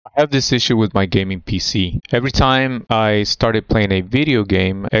I have this issue with my gaming PC. Every time I started playing a video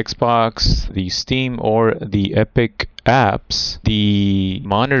game, Xbox, the Steam, or the Epic apps, the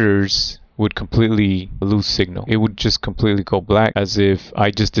monitors would completely lose signal. It would just completely go black as if I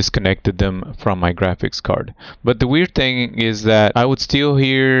just disconnected them from my graphics card. But the weird thing is that I would still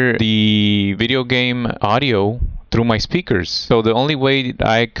hear the video game audio through my speakers. So the only way that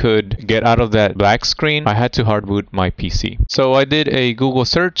I could get out of that black screen, I had to hardboot my PC. So I did a Google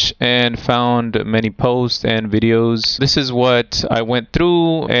search and found many posts and videos. This is what I went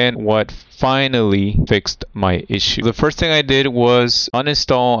through and what finally fixed my issue. The first thing I did was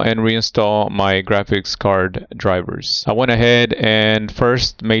uninstall and reinstall my graphics card drivers. I went ahead and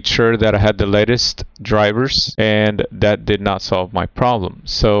first made sure that I had the latest drivers, and that did not solve my problem.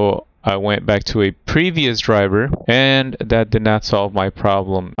 So I went back to a previous driver, and that did not solve my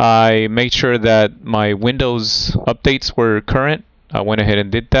problem. I made sure that my Windows updates were current. I went ahead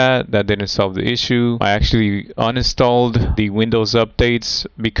and did that. That didn't solve the issue. I actually uninstalled the Windows updates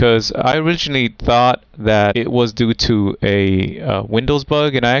because I originally thought that it was due to a Windows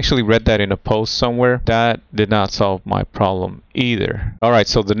bug, and I actually read that in a post somewhere. That did not solve my problem either. Alright,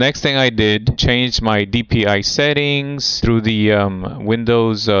 so the next thing I did, changed my DPI settings through the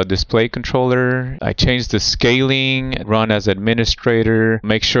Windows display controller. I changed the scaling, run as administrator,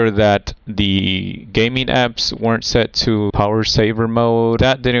 make sure that the gaming apps weren't set to power saver mode.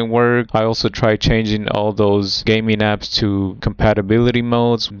 That didn't work. I also tried changing all those gaming apps to compatibility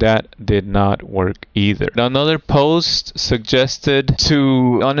modes. That did not work either. Another post suggested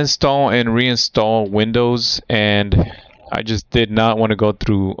to uninstall and reinstall Windows, and I just did not want to go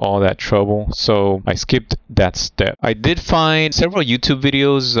through all that trouble, so I skipped that step. I did find several YouTube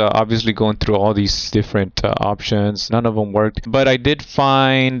videos, obviously going through all these different options. None of them worked, but I did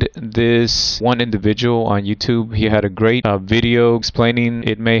find this one individual on YouTube. He had a great video explaining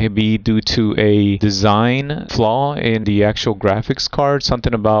it may be due to a design flaw in the actual graphics card.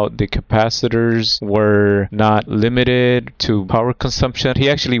 Something about the capacitors were not limited to power consumption. He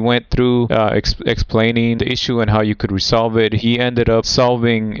actually went through explaining the issue and how you could resolve it. He ended up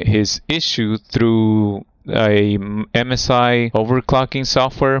solving his issue through a MSI overclocking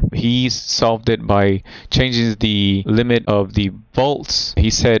software. He solved it by changing the limit of the volts.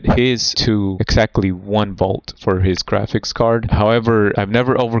 He set his to exactly 1 volt for his graphics card. However, I've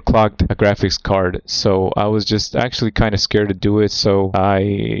never overclocked a graphics card, so I was just actually kind of scared to do it, so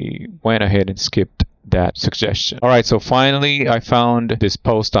I went ahead and skipped that suggestion. Alright, so finally I found this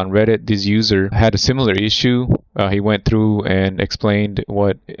post on Reddit. This user had a similar issue. He went through and explained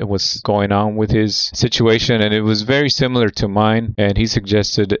what was going on with his situation, and it was very similar to mine, and he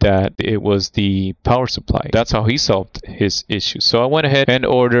suggested that it was the power supply. That's how he solved his issue. So I went ahead and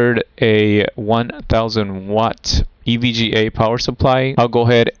ordered a 1000 watt EVGA power supply. I'll go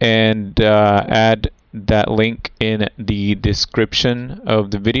ahead and add that link in the description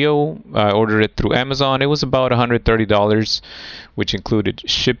of the video. I ordered it through Amazon. It was about $130, which included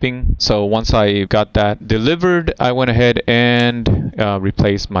shipping. So once I got that delivered, I went ahead and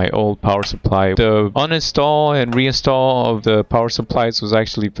replaced my old power supply. The uninstall and reinstall of the power supplies was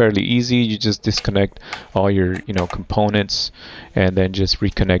actually fairly easy. You just disconnect all your components and then just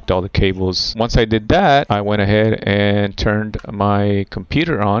reconnect all the cables. Once I did that, I went ahead and turned my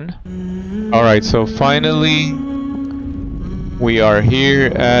computer on. Alright, so finally we are here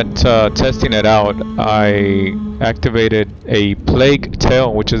at testing it out. I activated a Plague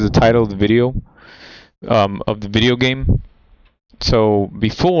Tale, which is the title of the video game. So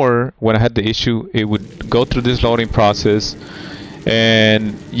before, when I had the issue, it would go through this loading process,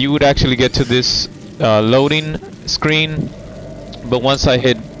 and you would actually get to this loading screen. But once I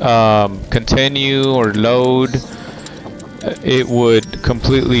hit continue or load, it would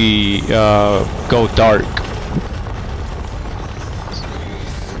completely go dark.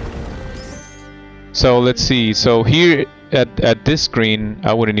 So let's see. So here at this screen,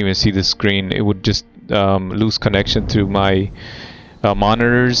 I wouldn't even see the screen. It would just lose connection to my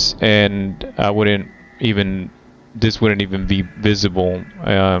monitors, and I wouldn't even. This wouldn't even be visible.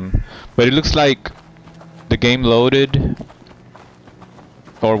 But it looks like the game loaded,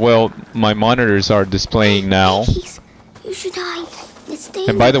 or well, my monitors are displaying now. You should hide.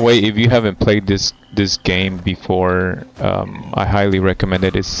 And by the way, if you haven't played this game before, I highly recommend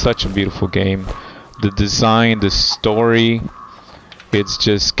it. It's such a beautiful game. The design, the story, it's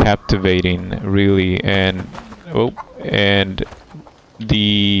just captivating, really. And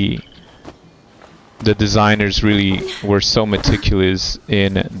the designers really were so meticulous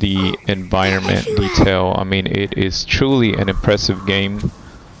in the environment detail. I mean, it is truly an impressive game.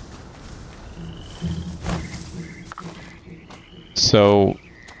 So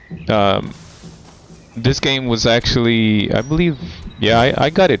Um, this game was actually, I believe, yeah, I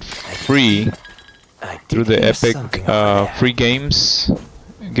got it free through the Epic free games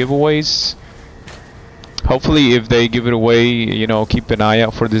giveaways. Hopefully, if they give it away, you know, keep an eye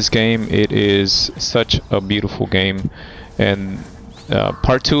out for this game. It is such a beautiful game, and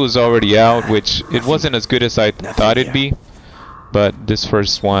part 2 is already out, which it wasn't as good as I thought it'd be, but this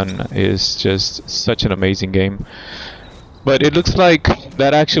first one is just such an amazing game. But it looks like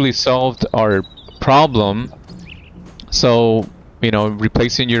that actually solved our problem. So, you know,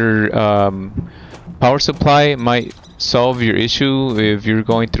 replacing your power supply might solve your issue if you're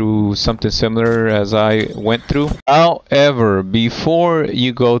going through something similar as I went through. However, before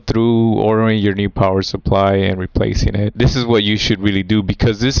you go through ordering your new power supply and replacing it, this is what you should really do,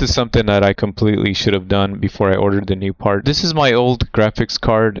 because this is something that I completely should have done before I ordered the new part. This is my old graphics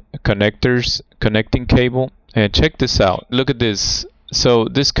card connecting cable, and check this out. Look at this. So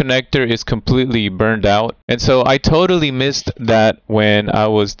this connector is completely burned out, and so I totally missed that when I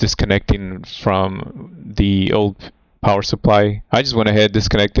was disconnecting from the old power supply. I just went ahead,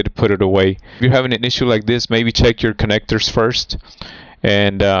 disconnected, put it away. If you're having an issue like this, maybe check your connectors first.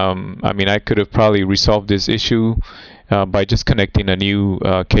 And I mean, I could have probably resolved this issue by just connecting a new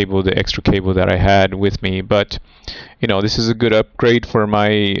cable, the extra cable that I had with me. But you know, this is a good upgrade for my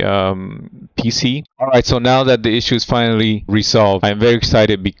PC. Alright, so now that the issue is finally resolved, I'm very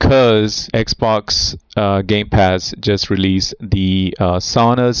excited because Xbox Game Pass just released the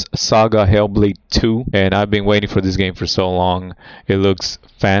Sauna's Saga Hellblade 2, and I've been waiting for this game for so long. It looks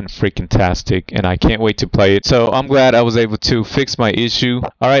fan-freaking-tastic, and I can't wait to play it. So I'm glad I was able to fix my issue.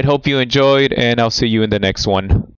 Alright, hope you enjoyed, and I'll see you in the next one.